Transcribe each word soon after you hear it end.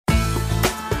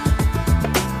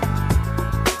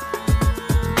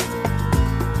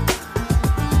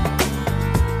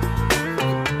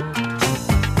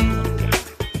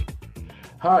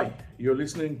Hi, you're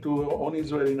listening to On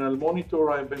Israel in Al Monitor.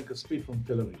 I'm Ben Kaspi from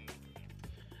Tel Aviv.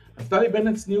 Naftali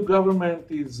Bennett's new government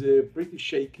is pretty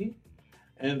shaky,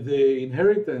 and the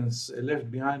inheritance left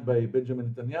behind by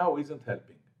Benjamin Netanyahu isn't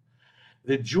helping.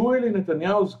 The jewel in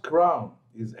Netanyahu's crown,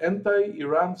 his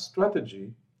anti-Iran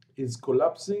strategy, is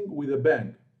collapsing with a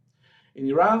bang. In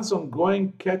Iran's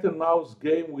ongoing cat-and-mouse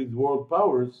game with world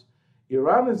powers,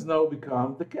 Iran has now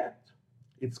become the cat.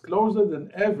 It's closer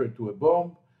than ever to a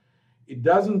bomb. It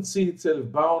doesn't see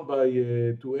itself bound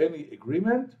to any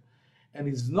agreement, and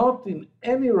is not in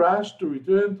any rush to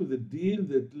return to the deal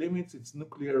that limits its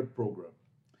nuclear program.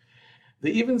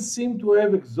 They even seem to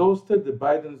have exhausted the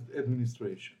Biden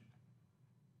administration.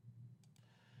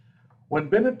 When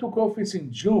Bennett took office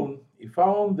in June, he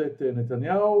found that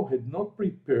Netanyahu had not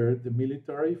prepared the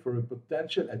military for a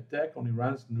potential attack on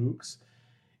Iran's nukes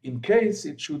in case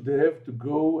it should have to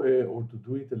go or to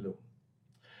do it alone.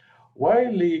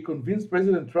 While he convinced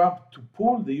President Trump to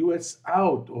pull the US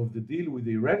out of the deal with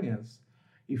the Iranians,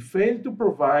 he failed to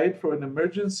provide for an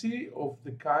emergency of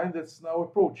the kind that's now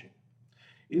approaching.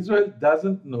 Israel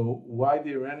doesn't know why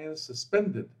the Iranians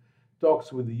suspended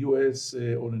talks with the US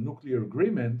on a nuclear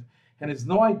agreement, and has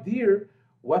no idea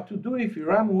what to do if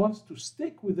Iran wants to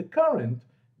stick with the current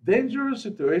dangerous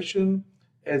situation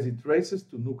as it races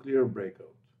to nuclear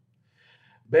breakout.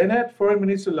 Bennett, Foreign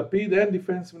Minister Lapid, and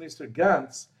Defense Minister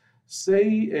Gantz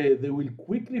say they will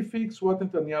quickly fix what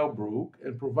Netanyahu broke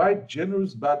and provide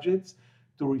generous budgets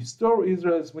to restore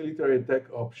Israel's military attack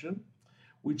option,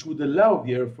 which would allow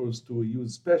the Air Force to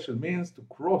use special means to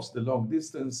cross the long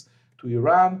distance to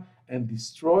Iran and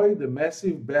destroy the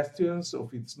massive bastions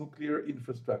of its nuclear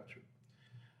infrastructure.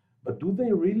 But do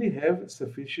they really have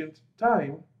sufficient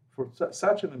time for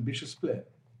such an ambitious plan?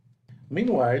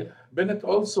 Meanwhile, Bennett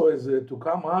also has to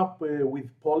come up with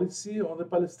policy on the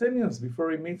Palestinians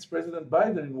before he meets President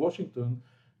Biden in Washington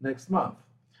next month.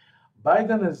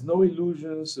 Biden has no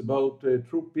illusions about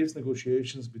true peace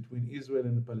negotiations between Israel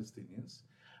and the Palestinians,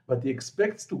 but he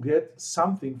expects to get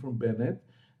something from Bennett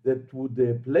that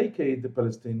would placate the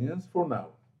Palestinians for now.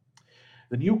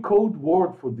 The new code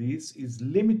word for this is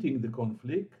limiting the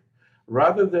conflict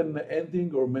rather than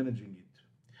ending or managing it.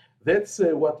 That's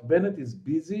what Bennett is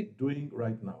busy doing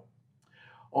right now.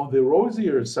 On the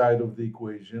rosier side of the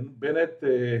equation, Bennett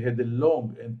had a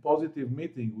long and positive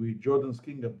meeting with Jordan's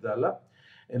King Abdullah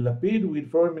and Lapid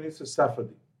with Foreign Minister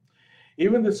Safadi.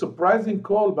 Even the surprising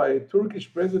call by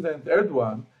Turkish President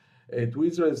Erdogan to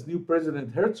Israel's new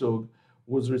President Herzog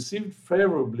was received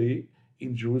favorably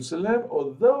in Jerusalem,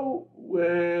 although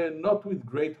not with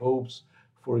great hopes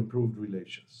for improved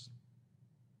relations.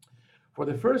 For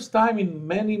the first time in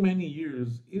many, many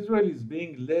years, Israel is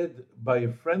being led by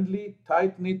a friendly,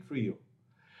 tight-knit trio.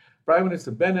 Prime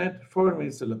Minister Bennett, Foreign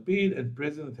Minister Lapid, and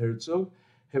President Herzog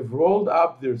have rolled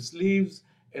up their sleeves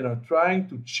and are trying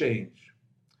to change.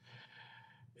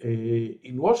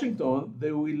 In Washington,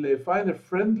 they will find a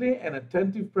friendly and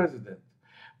attentive president.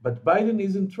 But Biden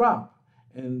isn't Trump,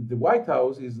 and the White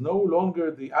House is no longer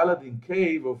the Aladdin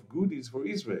cave of goodies for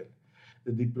Israel.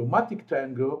 The diplomatic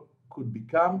tango could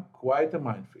become quite a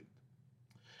minefield.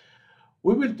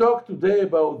 We will talk today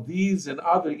about these and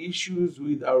other issues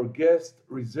with our guest,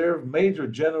 Reserve Major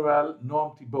General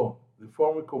Noam Tibon, the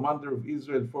former commander of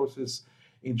Israel forces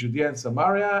in Judea and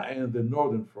Samaria and the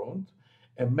Northern Front,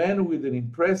 a man with an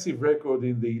impressive record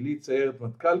in the elite Sayeret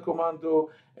Matkal Commando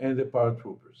and the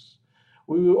paratroopers.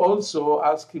 We will also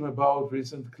ask him about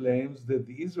recent claims that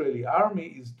the Israeli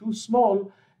army is too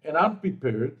small and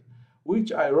unprepared,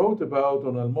 which I wrote about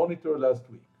on Al Monitor last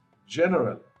week.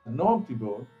 General Noam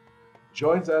Tibon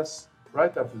joins us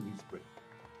right after this break.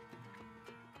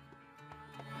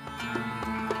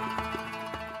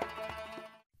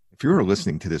 If you're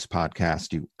listening to this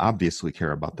podcast, you obviously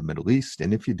care about the Middle East,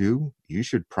 and if you do, you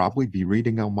should probably be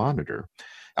reading Al Monitor.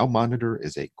 Al Monitor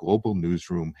is a global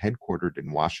newsroom headquartered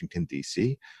in Washington,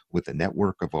 D.C., with a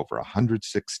network of over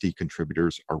 160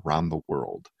 contributors around the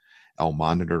world. Al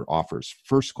Monitor offers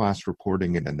first-class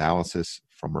reporting and analysis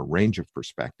from a range of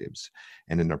perspectives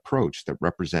and an approach that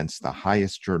represents the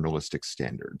highest journalistic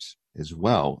standards, as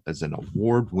well as an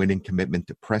award-winning commitment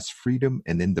to press freedom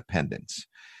and independence.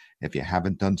 If you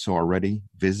haven't done so already,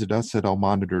 visit us at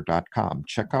almonitor.com,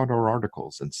 check out our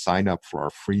articles, and sign up for our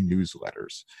free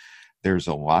newsletters. There's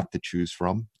a lot to choose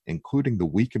from, including the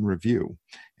Week in Review,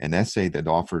 an essay that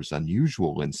offers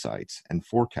unusual insights and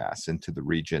forecasts into the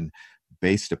region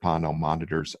based upon Al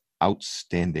Monitor's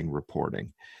outstanding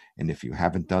reporting. And if you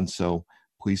haven't done so,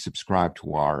 please subscribe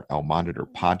to our Al Monitor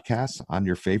podcast on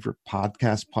your favorite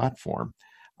podcast platform,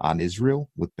 on Israel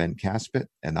with Ben Caspit,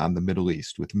 and on the Middle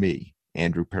East with me,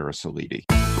 Andrew Parasolidi.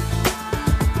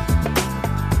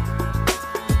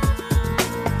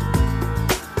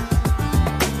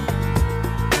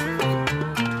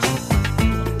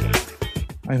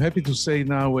 I'm happy to say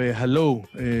now hello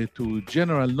to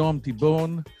General Noam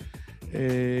Tibon,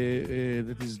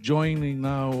 that is joining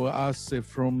now us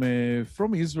from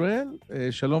Israel.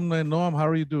 Shalom, Noam. How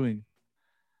are you doing?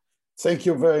 Thank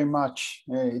you very much.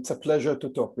 It's a pleasure to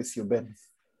talk with you, Ben.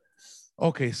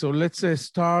 Okay, so let's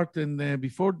start. And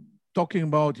before talking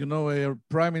about,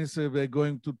 Prime Minister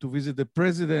going to visit the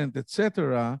president,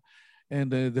 etc.,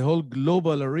 and the whole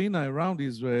global arena around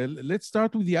Israel, let's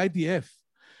start with the IDF,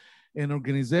 an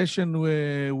organization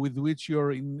with which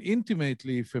you're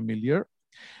intimately familiar.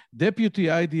 Deputy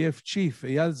IDF Chief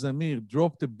Eyal Zamir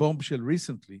dropped a bombshell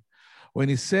recently when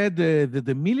he said that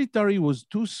the military was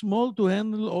too small to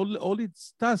handle all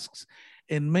its tasks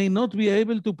and may not be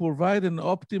able to provide an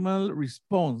optimal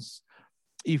response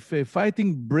if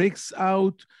fighting breaks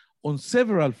out on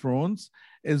several fronts,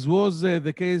 as was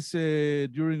the case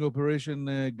during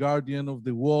Operation Guardian of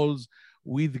the Walls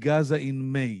with Gaza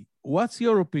in May. What's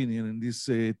your opinion in this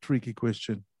tricky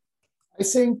question? I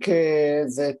think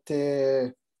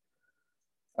that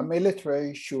a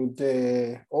military should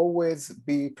always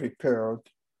be prepared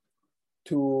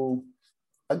to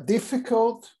a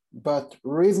difficult but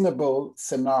reasonable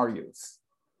scenarios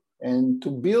and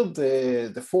to build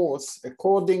the force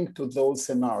according to those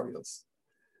scenarios.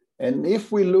 And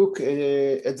if we look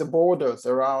at the borders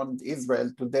around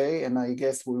Israel today, and I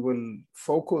guess we will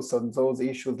focus on those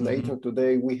issues later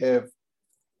today, we have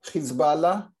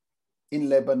Hezbollah in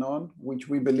Lebanon, which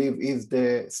we believe is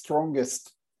the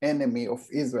strongest enemy of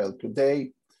Israel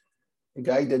today,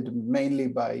 guided mainly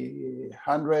by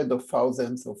hundreds of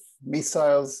thousands of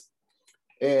missiles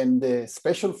and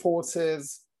special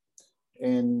forces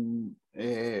and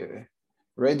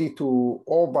ready to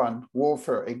urban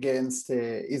warfare against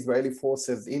Israeli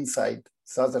forces inside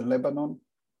southern Lebanon.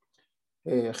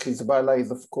 Hezbollah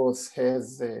is, of course,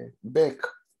 has back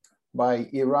by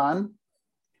Iran.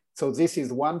 So this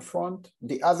is one front.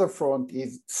 The other front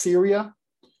is Syria.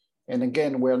 And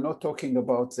again, we're not talking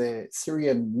about the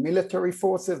Syrian military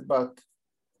forces, but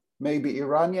maybe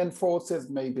Iranian forces,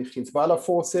 maybe Hezbollah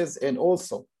forces, and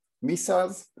also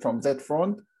missiles from that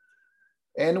front.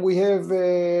 And we have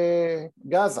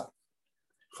Gaza,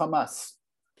 Hamas.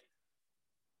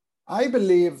 I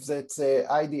believe that the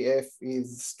IDF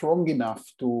is strong enough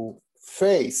to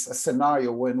face a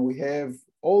scenario when we have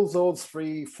all those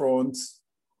three fronts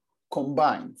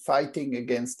combined, fighting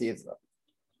against Israel.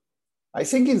 I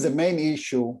think it's the main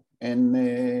issue and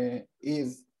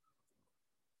is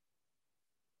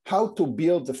how to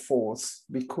build the force,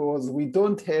 because we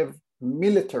don't have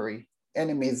military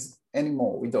enemies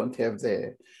anymore.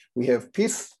 We have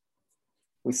peace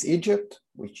with Egypt,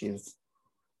 which is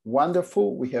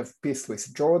wonderful. We have peace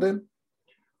with Jordan.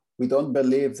 We don't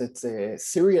believe that the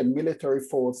Syrian military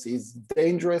force is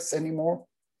dangerous anymore.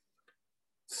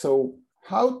 So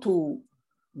how to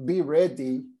be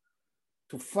ready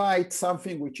to fight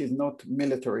something which is not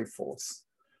military force?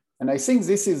 And I think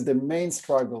this is the main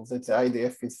struggle that the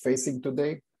IDF is facing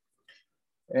today.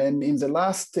 And in the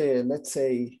last, let's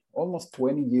say, almost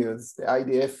 20 years, the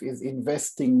IDF is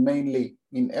investing mainly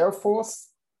in Air Force,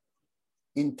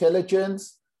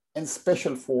 intelligence, and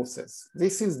special forces.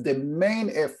 This is the main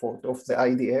effort of the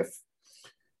IDF.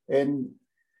 And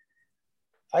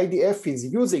IDF is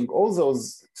using all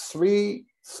those three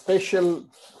special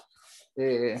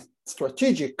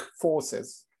strategic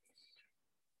forces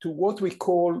to what we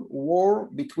call war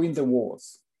between the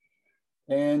wars.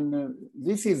 And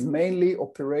this is mainly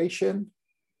operation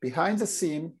behind the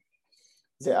scene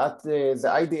that the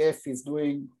IDF is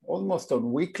doing almost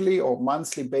on weekly or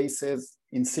monthly basis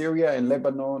in Syria and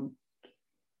Lebanon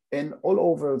and all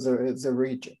over the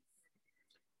region.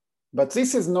 But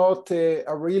this is not a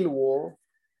real war.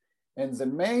 And the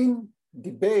main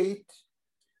debate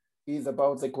is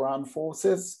about the ground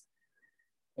forces.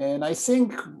 And I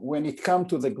think when it comes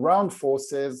to the ground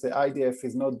forces, the IDF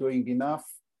is not doing enough,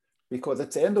 because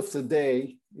at the end of the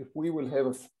day, if we will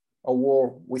have a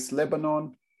war with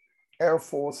Lebanon, Air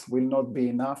Force will not be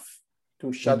enough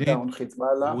to shut down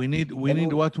Hezbollah. We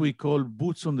need what we call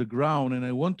boots on the ground. And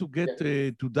I want to get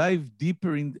to dive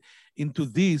deeper into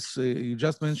this. You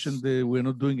just mentioned we're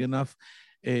not doing enough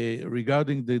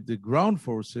regarding the ground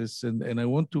forces. And I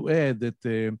want to add that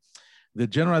the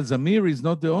General Zamir is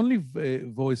not the only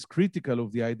voice critical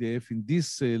of the IDF in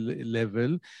this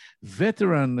level.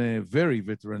 Very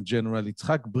veteran General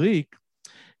Yitzhak Brik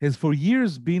has for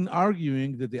years been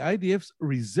arguing that the IDF's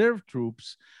reserve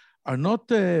troops are not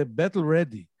battle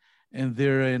ready, and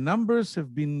their numbers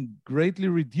have been greatly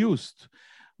reduced.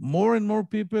 More and more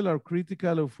people are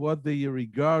critical of what they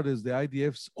regard as the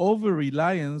IDF's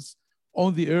over-reliance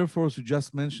on the Air Force, you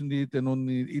just mentioned it, and on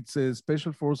its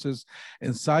special forces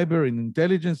and cyber and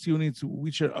intelligence units,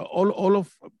 which are all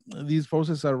of these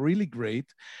forces are really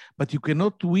great, but you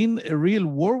cannot win a real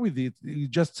war with it. You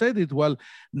just said it, while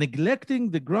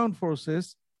neglecting the ground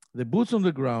forces, the boots on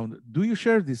the ground. Do you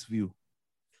share this view?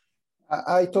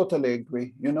 I totally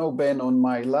agree. You know, Ben, on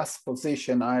my last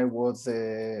position, I was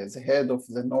the head of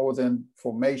the Northern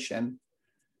Formation,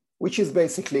 which is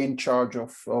basically in charge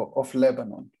of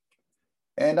Lebanon.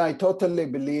 And I totally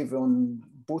believe on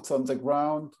boots on the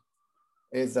ground.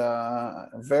 As a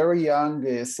very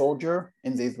young soldier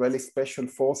in the Israeli Special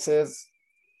Forces,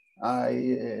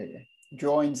 I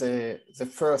joined the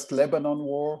first Lebanon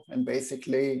war, and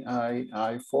basically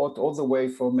I fought all the way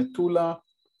from Metula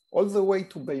all the way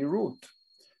to Beirut.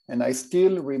 And I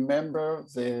still remember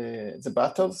the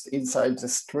battles inside the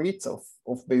streets of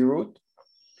Beirut.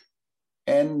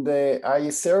 And I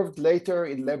served later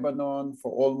in Lebanon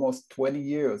for almost 20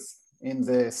 years in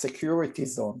the security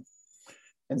zone.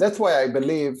 And that's why I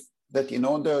believe that in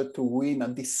order to win a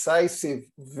decisive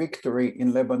victory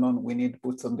in Lebanon, we need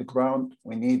boots on the ground,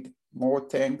 we need more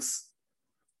tanks,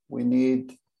 we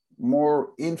need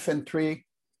more infantry.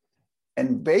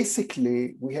 And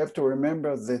basically, we have to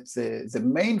remember that the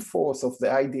main force of the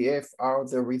IDF are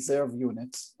the reserve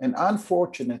units. And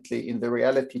unfortunately, in the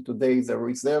reality today, the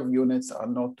reserve units are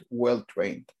not well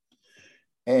trained.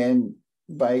 And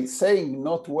by saying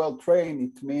not well trained,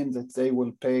 it means that they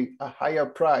will pay a higher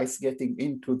price getting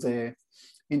into the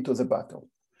battle.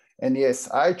 And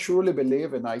yes, I truly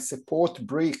believe, and I support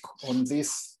Brick on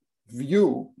this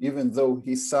view, even though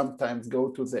he sometimes go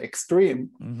to the extreme.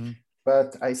 Mm-hmm.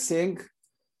 But I think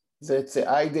that the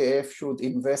IDF should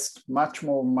invest much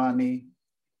more money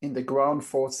in the ground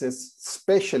forces,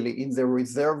 especially in the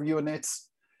reserve units,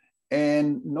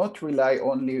 and not rely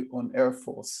only on Air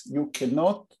Force. You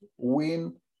cannot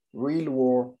win real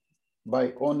war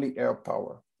by only air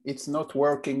power. It's not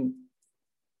working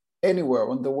anywhere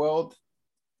on the world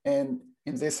and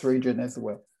in this region as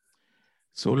well.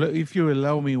 So if you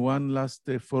allow me one last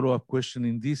follow-up question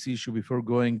in this issue before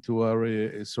going to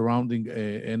our surrounding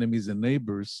enemies and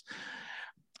neighbors,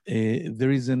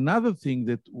 there is another thing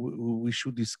that we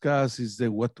should discuss is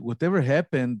that whatever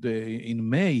happened in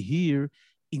May here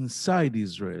inside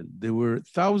Israel. There were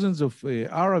thousands of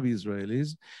Arab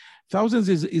Israelis. Thousands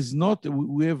is not,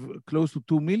 we have close to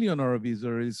 2 million Arab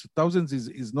Israelis. Thousands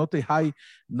is not a high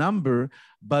number,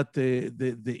 but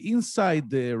the inside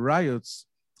the riots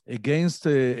against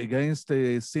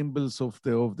symbols of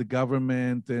the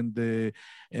government and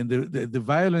the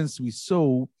violence we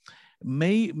saw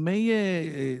may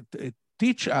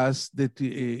teach us that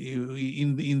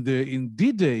in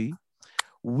D-Day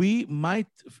we might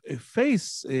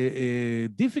face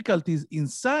difficulties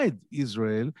inside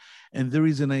Israel, and there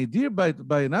is an idea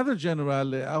by another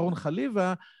general, Aaron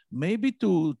Haliva, maybe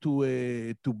to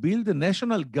build a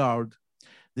national guard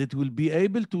that will be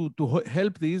able to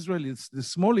help the Israelis, the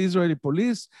small Israeli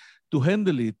police, to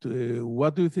handle it.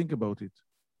 What do you think about it?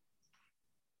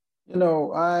 You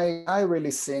know, I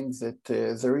really think that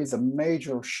there is a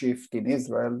major shift in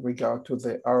Israel regard to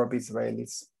the Arab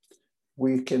Israelis.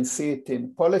 We can see it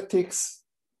in politics,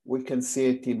 we can see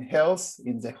it in health,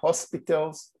 in the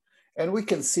hospitals, and we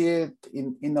can see it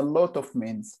in a lot of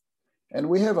means. And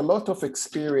we have a lot of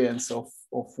experience of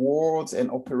wars and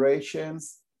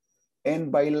operations.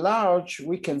 And by large,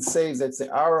 we can say that the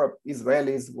Arab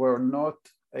Israelis were not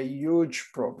a huge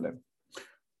problem.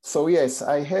 So yes,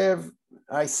 I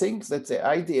think that the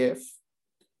IDF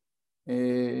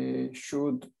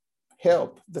should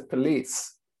help the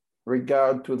police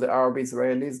regard to the Arab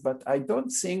Israelis, but I don't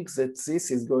think that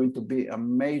this is going to be a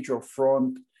major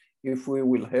front if we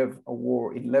will have a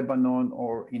war in Lebanon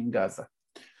or in Gaza.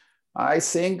 I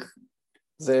think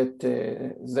that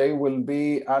they will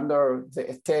be under the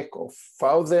attack of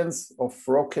thousands of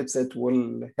rockets that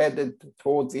will headed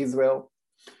towards Israel.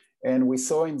 And we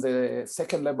saw in the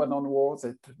Second Lebanon War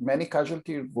that many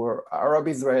casualties were Arab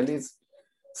Israelis.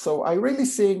 So I really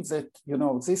think that, you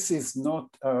know, this is not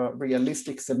a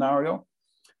realistic scenario.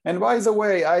 And by the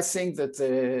way, I think that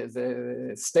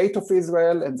the state of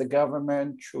Israel and the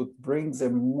government should bring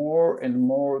them more and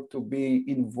more to be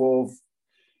involved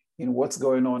in what's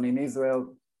going on in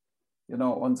Israel. You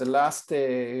know, on the last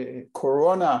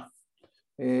Corona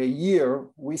year,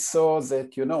 we saw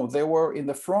that, you know, they were in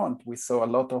the front. We saw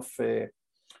a lot of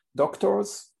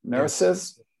doctors,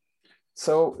 nurses. Yes.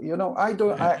 So, you know, I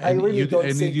really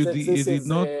don't think that this is...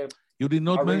 You did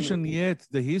not mention yet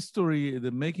the history,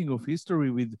 the making of history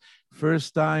with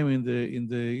first time in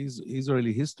the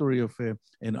Israeli history of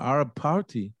an Arab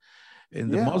party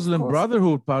and the Yeah, of Muslim course.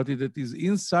 Brotherhood Party that is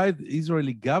inside the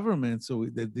Israeli government. So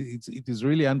it is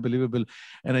really unbelievable.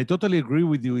 And I totally agree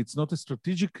with you. It's not a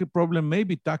strategic problem,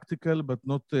 maybe tactical, but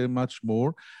not much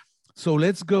more. So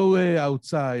let's go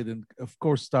outside and, of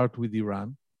course, start with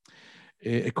Iran.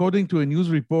 According to a news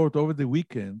report over the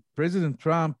weekend, President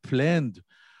Trump planned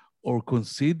or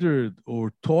considered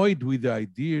or toyed with the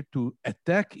idea to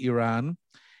attack Iran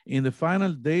in the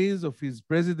final days of his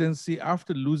presidency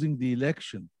after losing the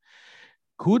election.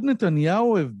 Could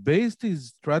Netanyahu have based his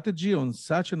strategy on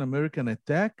such an American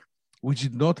attack, which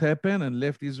did not happen and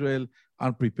left Israel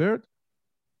unprepared?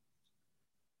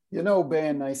 You know,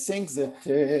 Ben, I think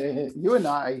that you and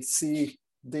I see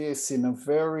this in a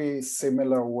very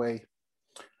similar way.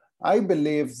 I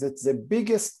believe that the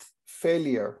biggest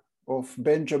failure of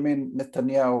Benjamin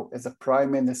Netanyahu as a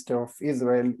prime minister of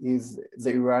Israel is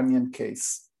the Iranian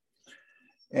case.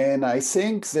 And I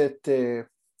think that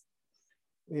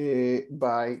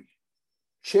by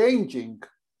changing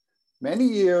many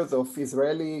years of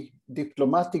Israeli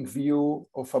diplomatic view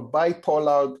of a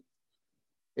bipolar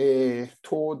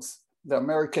towards the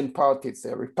American parties,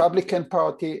 the Republican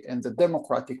Party and the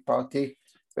Democratic Party,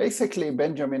 basically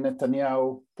Benjamin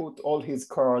Netanyahu put all his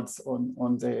cards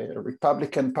on the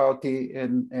Republican Party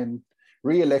and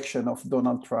re-election of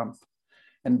Donald Trump.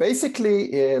 And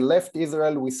basically left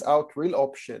Israel without real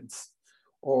options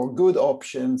or good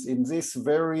options in this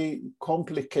very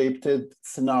complicated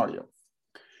scenario.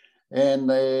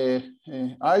 And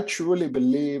I truly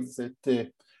believe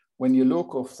that when you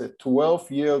look of the 12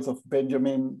 years of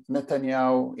Benjamin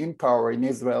Netanyahu in power in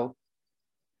Israel,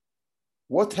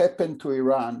 what happened to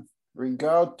Iran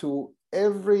regard to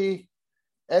every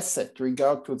asset,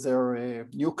 regard to their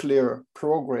nuclear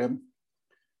program,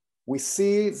 we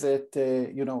see that,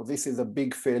 this is a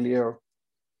big failure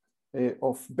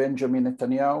of Benjamin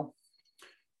Netanyahu.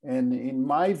 And in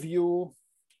my view,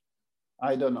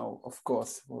 I don't know, of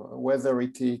course, whether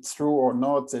it's true or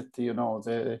not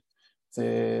that,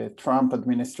 the Trump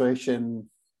administration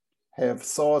have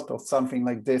thought of something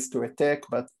like this to attack,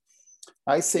 but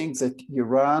I think that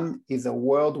Iran is a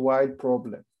worldwide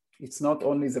problem. It's not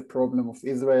only the problem of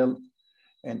Israel,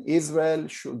 and Israel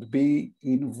should be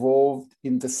involved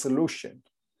in the solution.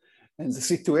 And the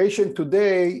situation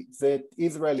today that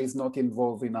Israel is not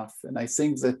involved enough. And I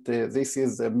think that this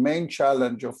is the main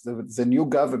challenge of the new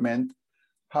government,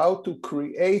 how to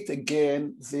create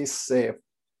again this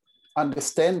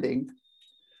understanding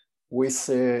with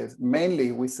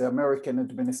mainly with the American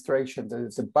administration,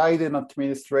 the Biden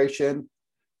administration,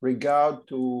 regard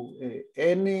to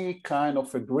any kind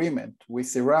of agreement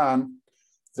with Iran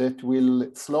that will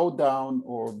slow down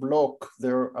or block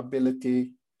their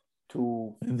ability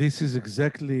to. And this is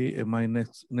exactly my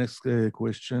next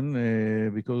question,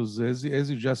 because as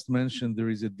you just mentioned, there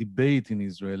is a debate in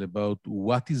Israel about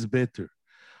what is better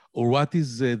or what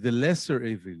is the lesser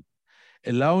evil.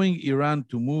 Allowing Iran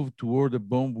to move toward a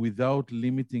bomb without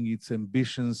limiting its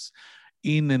ambitions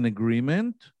in an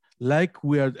agreement, like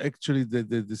we are actually,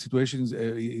 the situation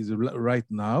is right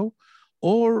now,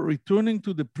 or returning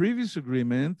to the previous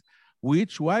agreement,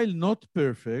 which, while not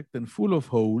perfect and full of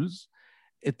holes,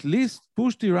 at least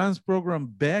pushed Iran's program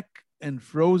back and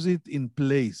froze it in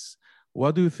place.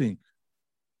 What do you think?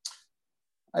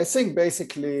 I think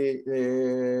basically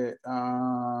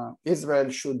Israel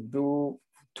should do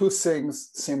two things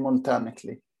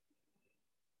simultaneously.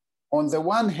 On the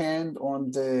one hand,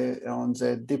 on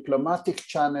the diplomatic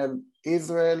channel,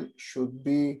 Israel should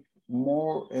be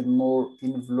more and more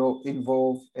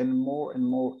involved and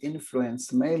more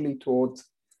influenced, mainly towards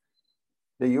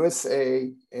the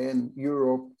USA and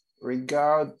Europe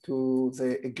regard to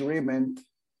the agreement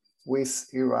with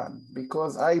Iran,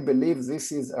 because I believe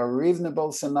this is a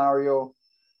reasonable scenario.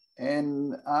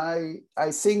 And I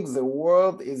think the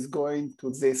world is going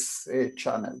to this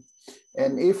channel.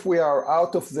 And if we are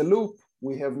out of the loop,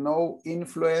 we have no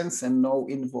influence and no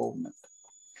involvement.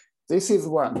 This is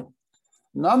one.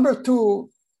 Number two,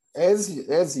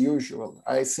 as usual,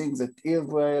 I think that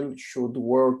Israel should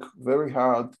work very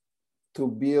hard to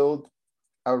build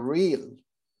a real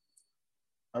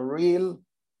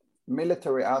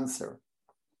military answer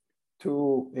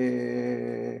to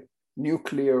a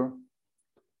nuclear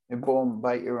bomb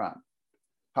by Iran,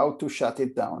 how to shut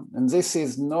it down. And this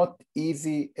is not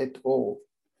easy at all.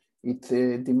 It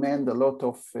demands a lot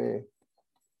of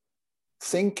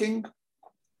thinking,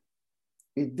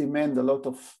 it demands a lot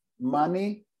of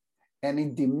money, and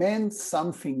it demands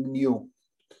something new,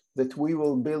 that we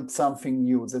will build something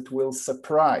new that will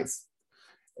surprise.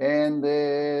 And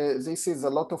this is a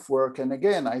lot of work. And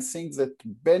again, I think that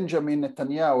Benjamin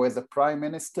Netanyahu, as a prime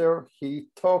minister, he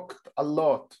talked a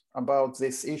lot about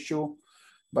this issue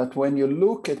But when you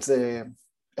look at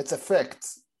its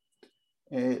effects,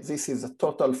 this is a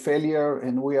total failure,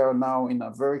 and we are now in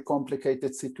a very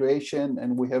complicated situation,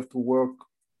 and we have to work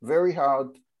very hard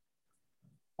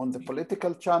on the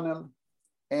political channel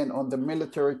and on the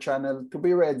military channel to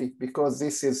be ready, because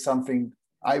this is something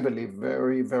I believe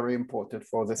very, very important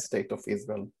for the state of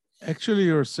Israel. Actually,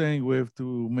 you're saying we have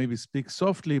to maybe speak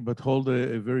softly, but hold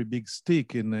a very big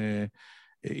stick in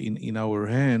our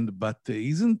hand. But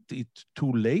isn't it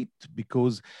too late?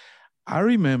 Because I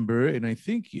remember, and I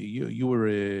think you were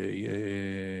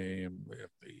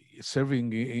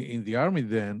serving in the army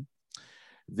then,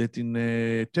 that in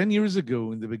 10 years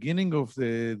ago, in the beginning of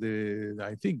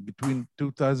I think between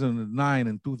 2009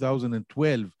 and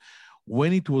 2012,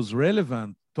 when it was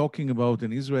relevant talking about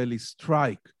an Israeli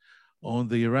strike on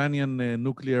the Iranian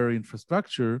nuclear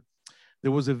infrastructure,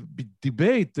 there was a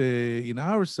debate in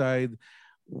our side.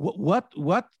 What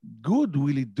good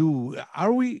will it do?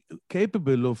 Are we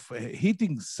capable of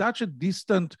hitting such a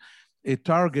distant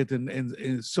target?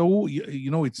 And so,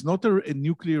 it's not a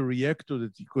nuclear reactor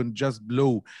that you can just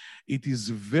blow. It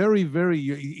is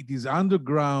it is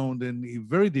underground and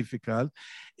very difficult.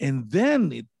 And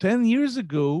then 10 years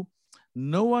ago,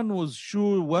 no one was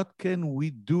sure what can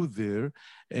we do there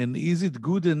and is it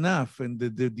good enough? And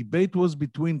the debate was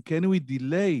between, can we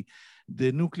delay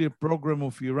the nuclear program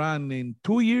of Iran in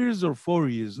 2 years or 4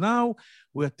 years? Now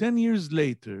we're 10 years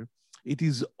later. It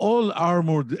is all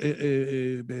armored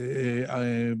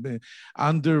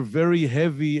under very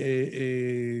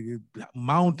heavy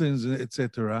mountains,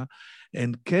 etc.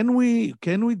 And can we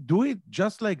do it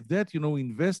just like that?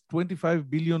 Invest 25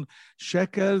 billion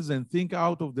shekels and think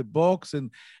out of the box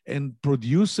and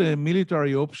produce a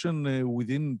military option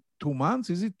within 2 months?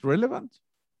 Is it relevant?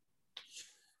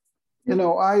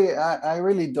 I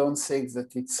really don't think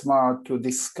that it's smart to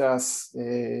discuss,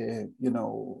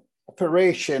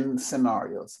 operation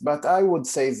scenarios. But I would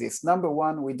say this: number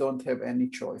one, we don't have any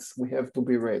choice. We have to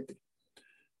be ready.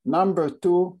 Number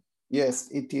two, yes,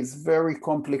 it is very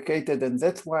complicated, and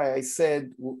that's why I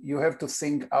said you have to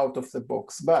think out of the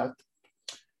box. But,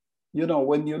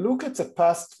 when you look at the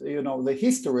past, the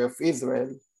history of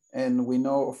Israel, and we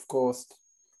know, of course,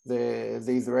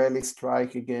 the Israeli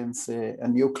strike against a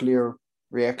nuclear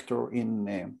reactor in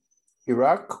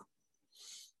Iraq,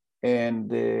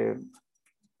 and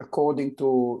according to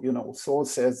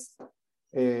sources,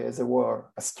 there were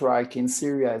a strike in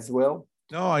Syria as well.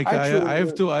 No, I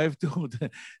have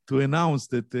to announce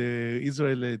that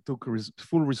Israel took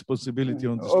full responsibility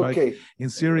on the strike in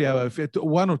Syria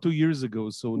 1 or 2 years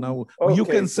ago. So now you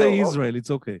can say Israel,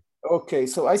 it's okay. Okay,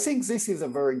 so I think this is a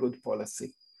very good policy.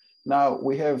 Now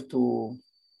we have to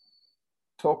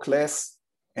talk less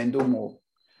and do more.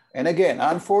 And again,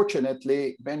 unfortunately,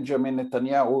 Benjamin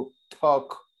Netanyahu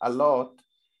talked a lot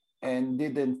and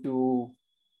didn't do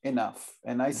enough.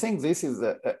 And I think this is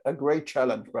a great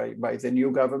challenge by the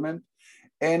new government,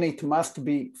 and it must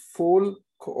be full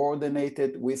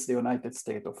coordinated with the United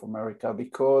States of America,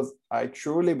 because I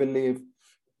truly believe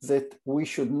that we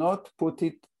should not put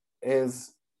it as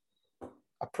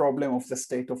a problem of the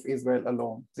state of Israel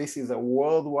alone. This is a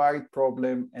worldwide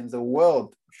problem, and the world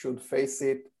should face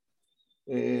it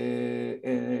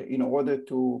in order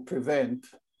to prevent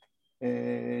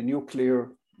a nuclear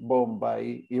bomb by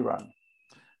Iran.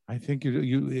 I think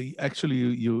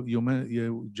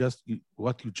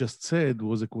what you just said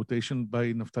was a quotation by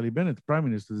Naftali Bennett, Prime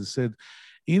Minister, that said,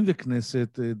 in the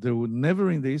Knesset, there were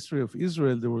never in the history of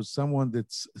Israel, there was someone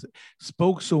that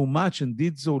spoke so much and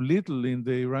did so little in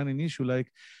the Iranian issue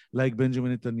like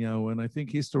Benjamin Netanyahu. And I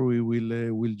think history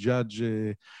will judge.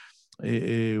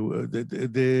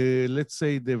 Let's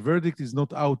say the verdict is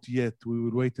not out yet. We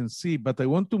will wait and see. But I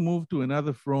want to move to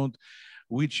another front,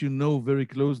 which you know very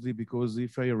closely, because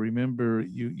if I remember,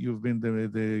 you've been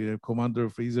the commander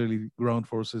of Israeli ground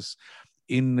forces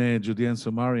in Judea and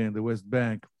Samaria and the West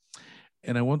Bank.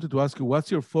 And I wanted to ask you,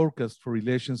 what's your forecast for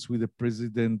relations with the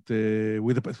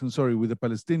with the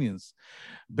Palestinians?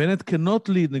 Bennett cannot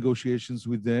lead negotiations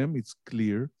with them, it's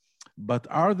clear, but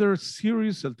are there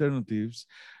serious alternatives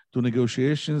to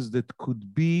negotiations that could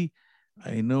be,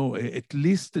 at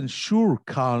least ensure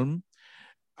calm?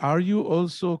 Are you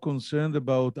also concerned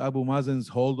about Abu Mazen's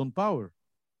hold on power?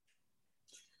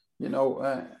 Ben,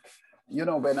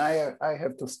 I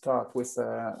have to start with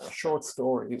a short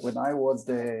story. When I was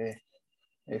the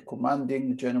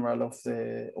commanding general of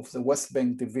the West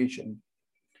Bank division,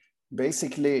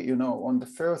 basically, on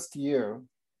the first year,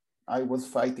 I was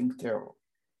fighting terror,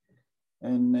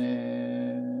 and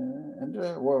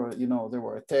there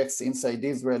were attacks inside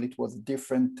Israel. It was a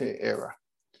different era.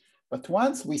 But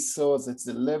once we saw that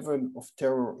the level of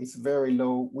terror is very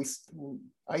low,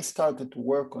 I started to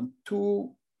work on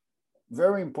two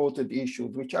very important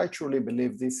issues, which I truly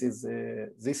believe this is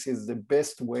the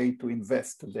best way to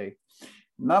invest today.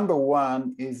 Number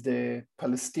one is the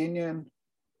Palestinian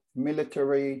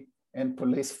military and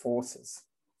police forces.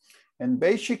 And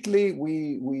basically,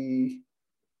 we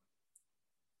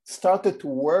started to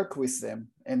work with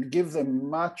them and give them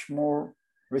much more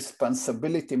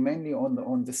responsibility, mainly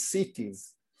on the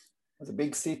cities. The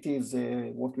big cities,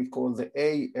 what we call the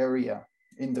A area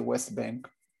in the West Bank.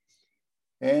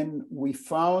 And we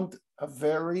found a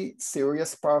very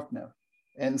serious partner.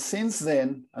 And since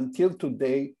then, until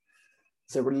today,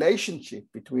 the relationship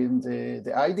between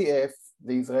the IDF,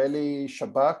 the Israeli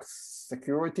Shabak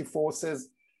security forces,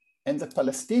 and the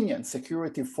Palestinian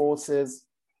security forces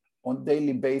on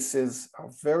daily basis are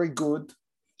very good,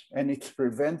 and it's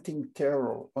preventing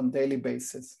terror on daily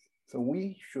basis. So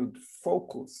we should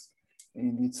focus,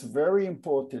 and it's very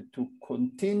important to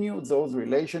continue those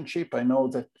relationships. I know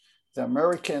that the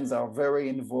Americans are very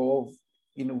involved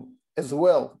as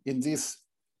well in this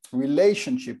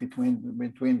relationship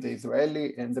between the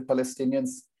Israeli and the Palestinian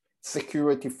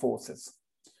security forces.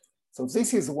 So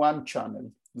this is one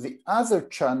channel. The other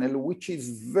channel, which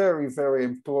is very, very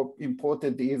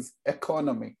important, is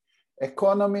economy.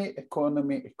 Economy.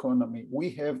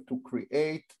 We have to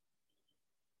create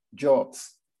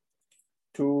jobs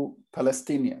to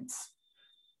Palestinians.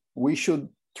 We should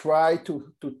try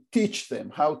to teach them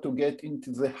how to get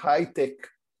into the high-tech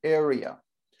area,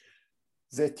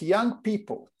 that young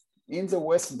people in the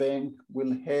West Bank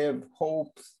will have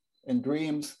hopes and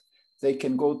dreams. They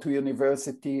can go to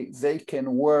university, they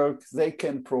can work, they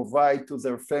can provide to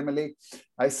their family.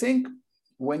 I think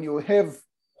when you have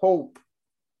hope,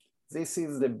 this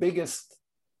is the biggest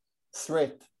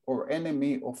threat or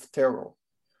enemy of terror.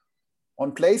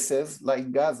 On places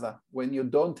like Gaza, when you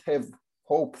don't have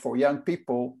hope for young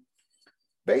people,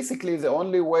 basically the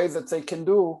only way that they can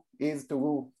do is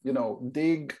to,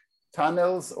 dig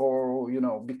tunnels or,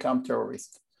 become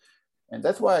terrorists. And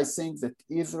that's why I think that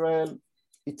Israel,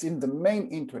 it's in the main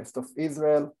interest of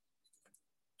Israel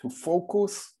to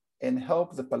focus and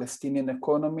help the Palestinian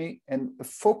economy and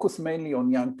focus mainly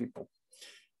on young people.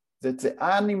 That the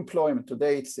unemployment,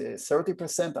 today it's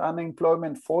 30%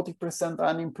 unemployment, 40%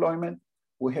 unemployment,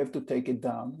 we have to take it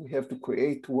down. We have to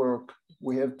create work.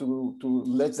 We have to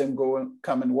let them go and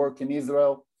come and work in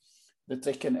Israel, that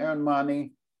they can earn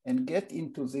money and get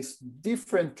into this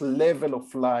different level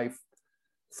of life.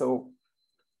 So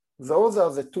those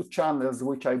are the two channels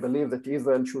which I believe that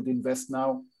Israel should invest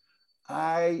now.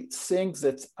 I think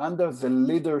that under the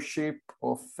leadership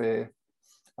of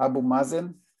Abu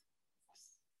Mazen,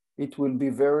 it will be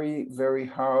very, very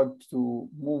hard to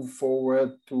move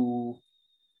forward to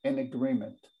an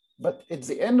agreement. But at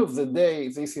the end of the day,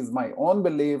 this is my own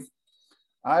belief.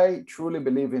 I truly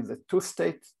believe in the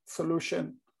two-state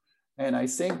solution. And I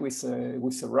think with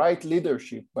the right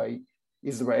leadership by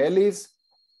Israelis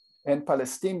and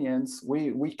Palestinians,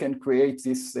 we can create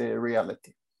this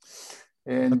reality.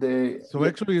 And so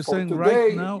actually you're saying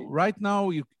today, right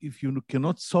now, if you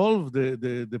cannot solve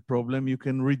the problem, you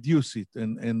can reduce it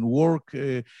and work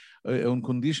on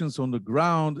conditions on the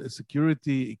ground,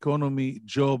 security, economy,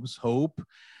 jobs, hope.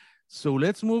 So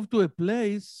let's move to a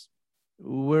place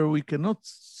where we cannot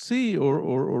see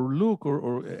or look,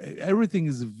 or everything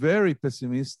is very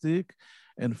pessimistic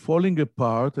and falling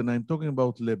apart. And I'm talking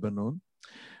about Lebanon,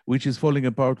 which is falling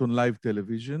apart on live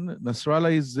television.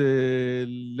 Nasrallah is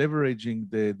leveraging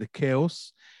the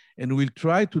chaos and will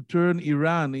try to turn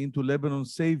Iran into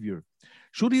Lebanon's savior.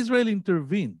 Should Israel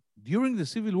intervene? During the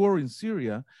civil war in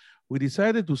Syria, we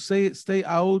decided to stay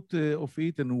out of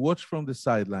it and watch from the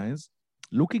sidelines.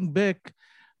 Looking back,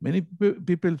 many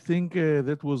people think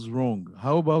that was wrong.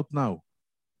 How about now?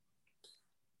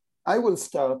 I will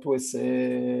start with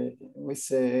a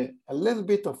little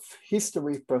bit of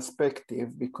history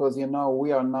perspective, because,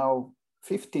 we are now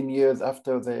 15 years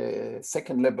after the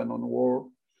Second Lebanon War.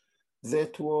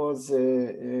 That was,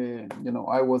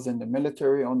 I was in the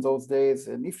military on those days.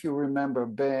 And if you remember,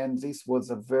 Ben, this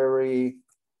was a very,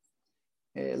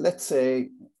 let's say,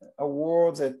 a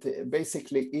war that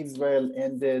basically Israel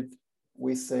ended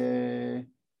with,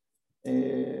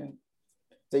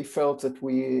 they felt that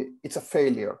it's a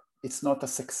failure. It's not a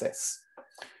success.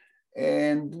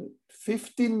 And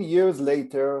 15 years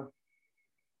later,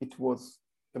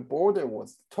 the border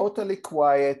was totally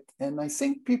quiet. And I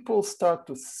think people start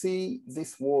to see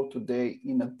this war today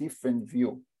in a different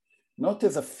view, not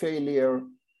as a failure,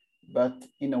 but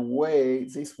in a way,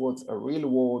 this was a real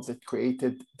war that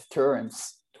created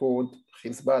deterrence toward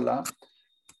Hezbollah.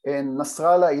 and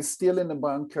Nasrallah is still in a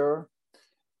bunker,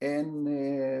 and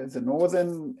the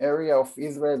northern area of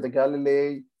Israel, the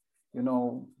Galilee,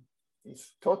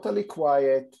 is totally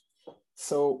quiet.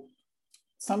 So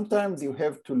sometimes you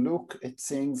have to look at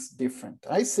things different.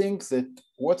 I think that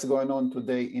what's going on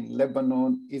today in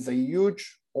Lebanon is a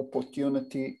huge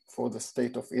opportunity for the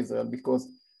state of Israel, because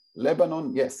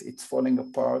Lebanon, yes, it's falling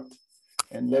apart,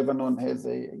 and Lebanon has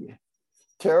a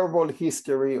terrible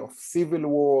history of civil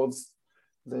wars.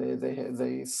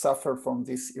 They suffer from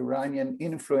this Iranian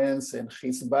influence and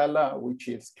Hezbollah, which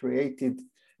has created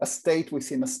a state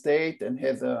within a state and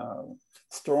has a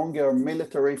stronger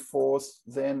military force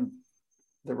than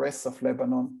the rest of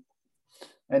Lebanon.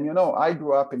 And I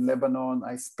grew up in Lebanon.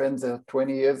 I spent there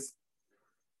 20 years.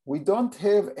 We don't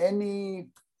have any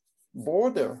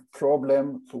border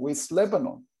problem with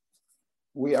Lebanon.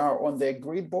 We are on the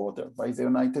agreed border by the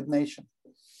United Nations.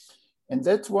 And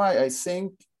that's why I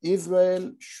think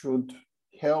Israel should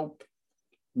help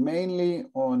mainly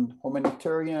on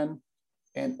humanitarian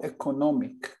and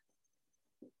economic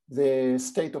the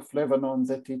state of Lebanon,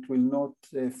 that it will not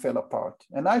fall apart.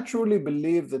 And I truly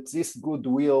believe that this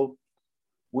goodwill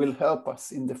will help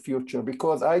us in the future,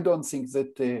 because I don't think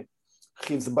that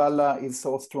Hezbollah is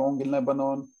so strong in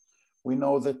Lebanon. We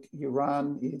know that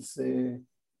Iran is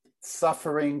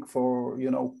suffering for,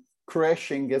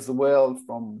 crashing as well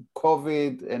from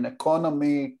COVID and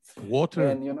economy. Water.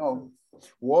 And,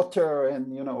 water and,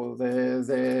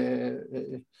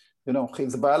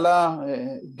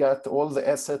 Hezbollah got all the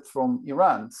assets from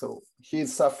Iran. So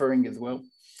he's suffering as well.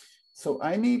 So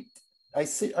I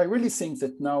really think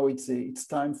that now it's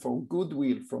time for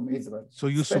goodwill from Israel. So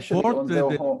you support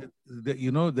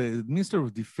the Minister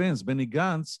of Defense, Benny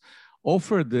Gantz,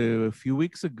 offered a few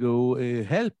weeks ago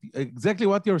help, exactly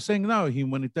what you're saying now,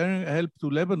 humanitarian help to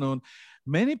Lebanon.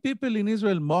 Many people in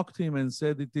Israel mocked him and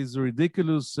said it is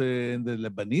ridiculous, and the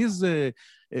Lebanese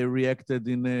reacted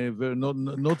in a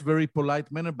not very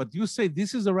polite manner. But you say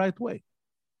this is the right way.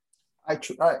 I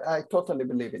totally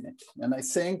believe in it. And I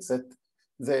think that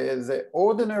the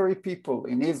ordinary people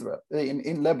in Israel,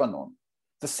 in Lebanon,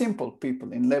 the simple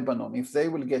people in Lebanon, if they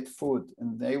will get food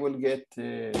and they will get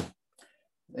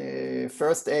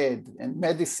first aid and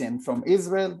medicine from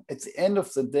Israel, at the end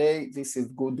of the day, this is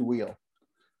goodwill.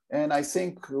 And I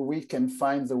think we can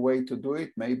find the way to do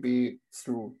it, maybe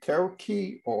through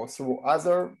Turkey or through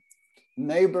other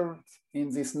neighbors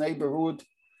in this neighborhood,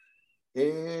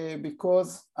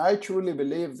 because I truly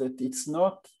believe that it's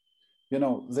not,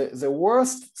 the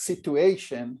worst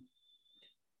situation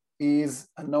is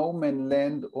a no man's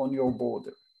land on your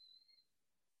border.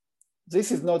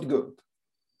 This is not good.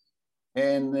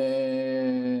 And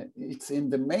it's in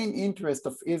the main interest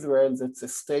of Israel that the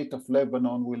state of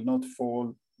Lebanon will not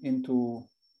fall into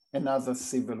another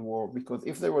civil war, because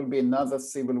if there will be another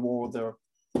civil war there,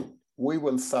 we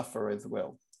will suffer as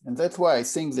well. And that's why I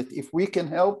think that if we can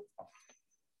help,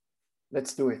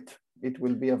 let's do it. It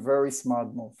will be a very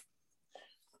smart move.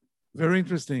 Very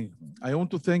interesting. I want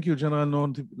to thank you, General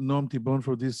Noam Tibon,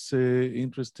 for this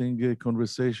interesting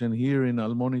conversation here in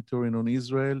Al Monitor and on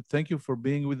Israel. Thank you for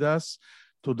being with us.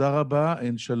 Toda Rabba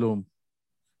and Shalom.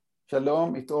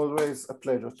 Shalom. It's always a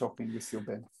pleasure talking with you,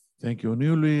 Ben. Thank you. And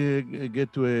we'll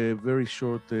get to a very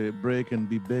short break and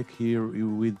be back here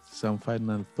with some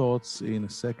final thoughts in a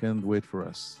second. Wait for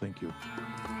us. Thank you.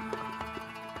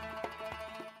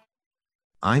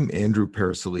 I'm Andrew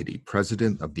Parasiliti,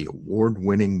 president of the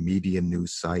award-winning media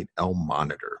news site El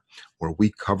Monitor, where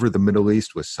we cover the Middle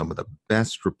East with some of the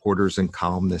best reporters and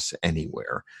columnists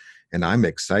anywhere. And I'm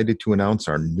excited to announce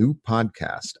our new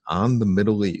podcast, On the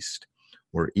Middle East,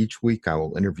 where each week I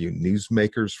will interview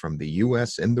newsmakers from the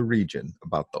U.S. and the region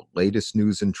about the latest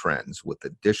news and trends with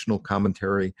additional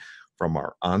commentary from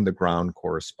our on-the-ground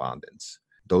correspondents.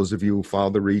 Those of you who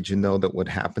follow the region know that what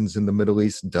happens in the Middle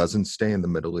East doesn't stay in the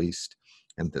Middle East.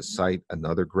 And to cite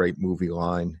another great movie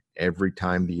line, every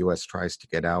time the U.S. tries to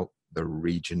get out, the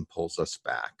region pulls us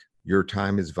back. Your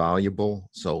time is valuable,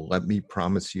 so let me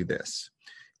promise you this.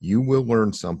 You will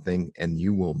learn something and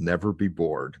you will never be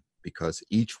bored, because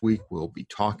each week we'll be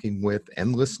talking with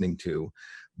and listening to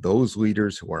those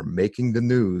leaders who are making the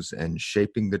news and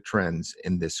shaping the trends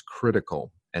in this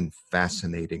critical and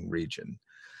fascinating region.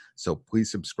 So please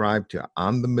subscribe to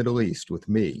On the Middle East with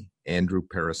me, Andrew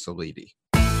Parasiliti.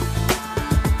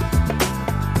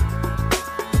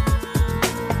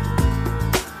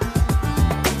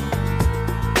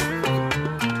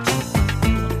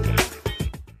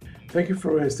 Thank you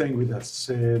for staying with us.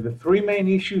 The three main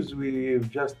issues we've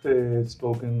just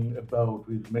spoken about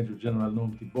with Major General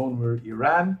Noam Tibon were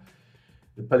Iran,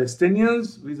 the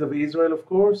Palestinians vis-a-vis Israel, of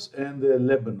course, and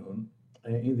Lebanon.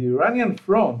 In the Iranian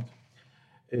front,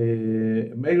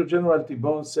 Major General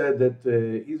Tibon said that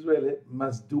Israel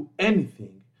must do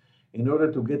anything in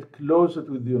order to get closer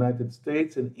to the United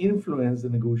States and influence the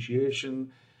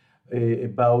negotiation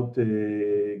about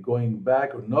going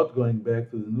back or not going back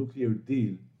to the nuclear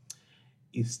deal.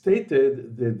 He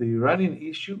stated that the Iranian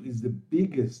issue is the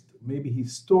biggest, maybe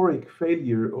historic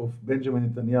failure of Benjamin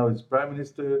Netanyahu as prime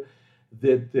minister,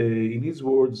 that in his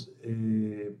words,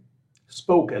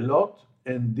 spoke a lot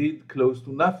and did close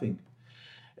to nothing.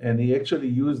 And he actually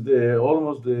used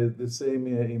almost the same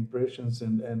impressions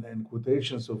and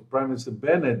quotations of Prime Minister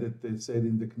Bennett that they said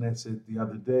in the Knesset the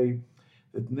other day,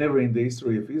 that never in the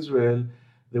history of Israel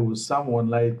there was someone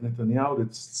like Netanyahu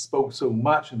that spoke so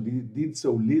much and did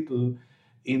so little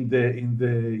in the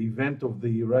event of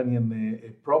the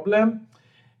Iranian problem.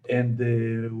 And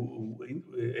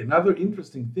another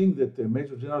interesting thing that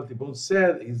Major General Tibon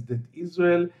said is that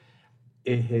Israel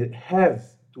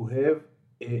has to have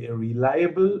a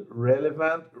reliable,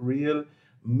 relevant, real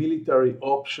military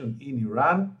option in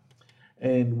Iran.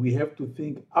 And we have to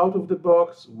think out of the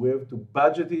box. We have to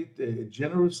budget it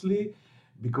generously,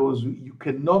 because you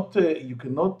cannot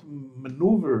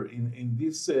maneuver in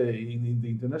this in the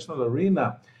international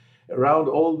arena around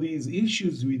all these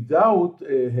issues without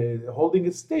holding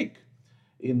a stake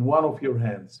in one of your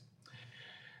hands.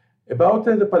 About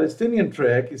the Palestinian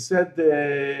track, he said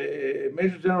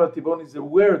Major General Tibon is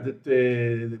aware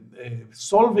that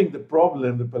solving the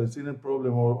problem, the Palestinian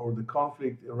problem or the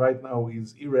conflict right now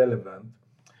is irrelevant.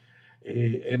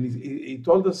 And he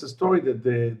told us a story that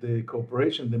the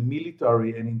cooperation, the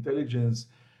military and intelligence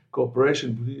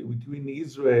cooperation between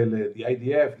Israel, the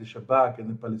IDF, the Shabak, and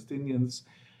the Palestinians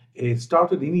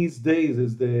started in his days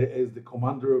as the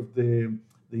commander of the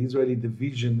Israeli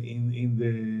division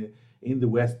in the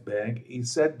West Bank. He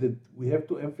said that we have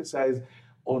to emphasize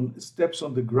on steps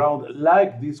on the ground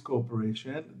like this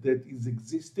cooperation that is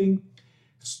existing,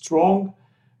 strong,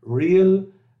 real,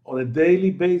 on a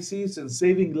daily basis, and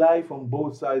saving life on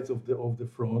both sides of the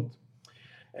front.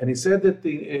 And he said that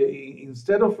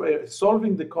instead of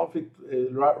solving the conflict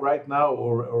right now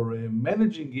or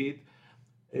managing it,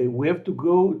 we have to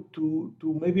go to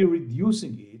maybe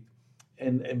reducing it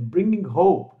and bringing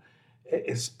hope,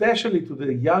 especially to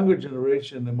the younger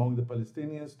generation among the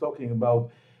Palestinians, talking about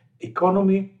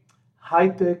economy,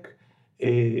 high-tech,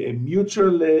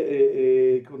 mutual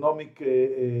economic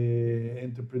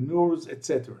entrepreneurs,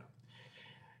 etc.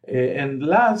 And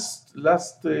last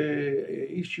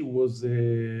issue was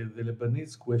the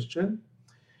Lebanese question.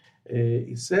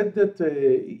 He said that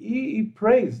he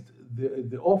praised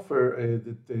the offer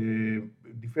that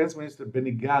Defense Minister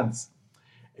Benny Gantz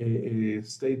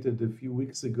stated a few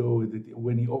weeks ago, that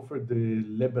when he offered the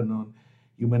Lebanon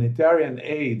humanitarian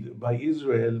aid by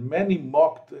Israel, many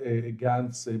mocked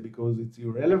Gantz because it's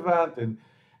irrelevant, and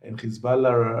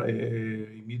Hezbollah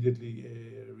immediately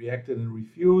reacted and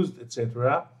refused,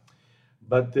 etc.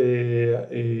 But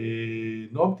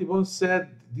Noam Tibon said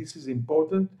this is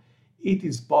important. It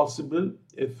is possible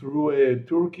through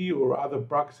Turkey or other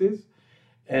proxies,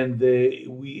 and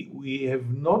we will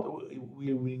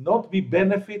not be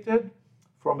benefited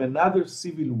from another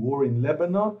civil war in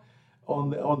Lebanon.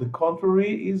 On the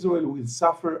contrary, Israel will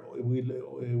suffer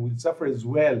as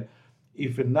well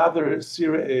if another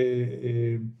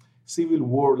civil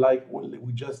war like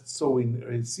we just saw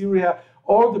in Syria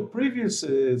or the previous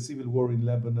civil war in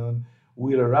Lebanon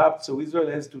will erupt. So Israel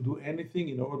has to do anything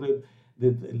in order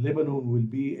that Lebanon will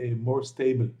be more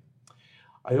stable.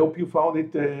 I hope you found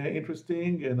it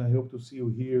interesting, and I hope to see you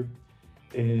here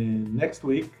next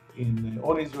week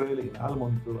on Israel in Al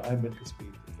Monitor. I'm Ben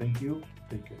Caspit. Thank you.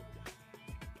 Take care.